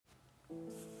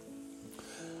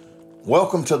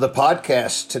Welcome to the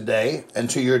podcast today and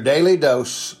to your daily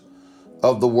dose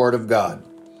of the Word of God.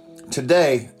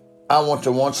 Today, I want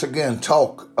to once again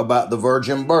talk about the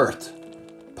virgin birth,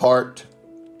 part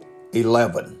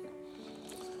 11.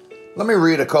 Let me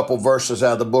read a couple verses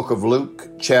out of the book of Luke,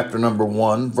 chapter number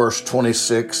 1, verse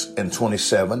 26 and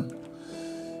 27.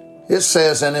 It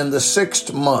says, "And in the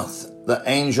 6th month, the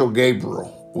angel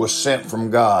Gabriel was sent from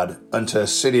God unto a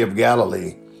city of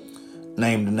Galilee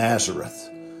named Nazareth,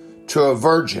 to a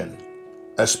virgin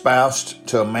espoused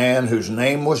to a man whose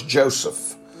name was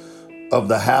Joseph, of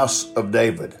the house of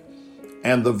David,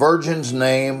 and the virgin's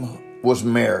name was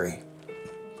Mary."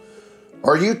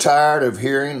 Are you tired of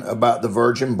hearing about the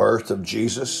virgin birth of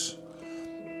Jesus?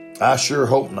 I sure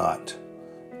hope not.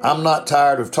 I'm not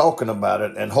tired of talking about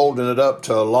it and holding it up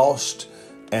to a lost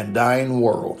and dying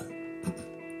world.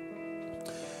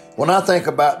 When I think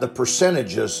about the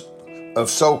percentages of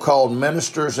so-called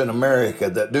ministers in America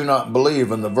that do not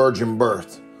believe in the virgin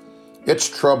birth, it's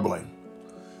troubling.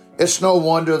 It's no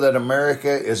wonder that America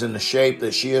is in the shape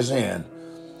that she is in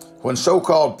when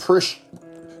so-called preachers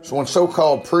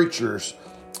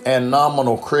and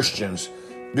nominal Christians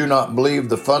do not believe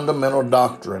the fundamental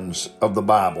doctrines of the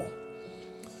Bible.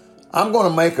 I'm going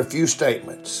to make a few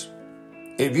statements.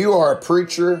 If you are a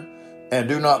preacher and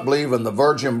do not believe in the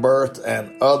virgin birth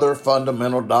and other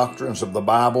fundamental doctrines of the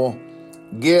Bible,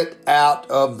 get out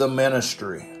of the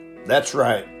ministry. That's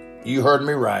right. You heard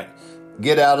me right.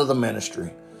 Get out of the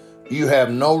ministry. You have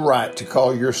no right to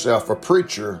call yourself a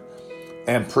preacher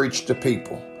and preach to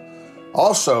people.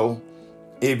 Also,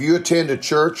 if you attend a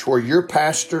church where your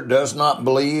pastor does not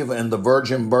believe in the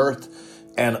virgin birth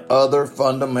and other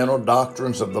fundamental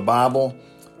doctrines of the Bible,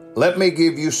 let me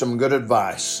give you some good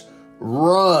advice.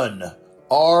 Run.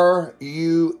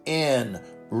 R-U-N.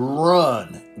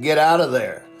 Run. Get out of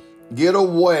there. Get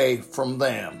away from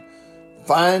them.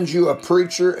 Find you a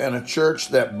preacher in a church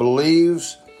that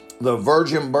believes the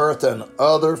virgin birth and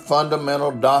other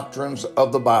fundamental doctrines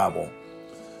of the Bible.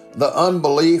 The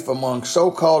unbelief among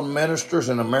so-called ministers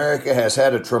in America has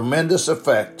had a tremendous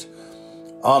effect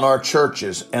on our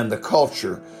churches and the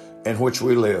culture in which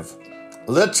we live.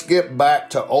 Let's get back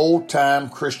to old-time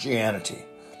Christianity.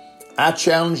 I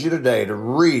challenge you today to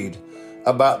read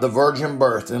about the virgin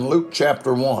birth in Luke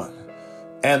chapter 1.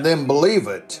 And then believe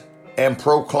it and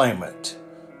proclaim it.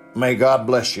 May God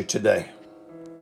bless you today.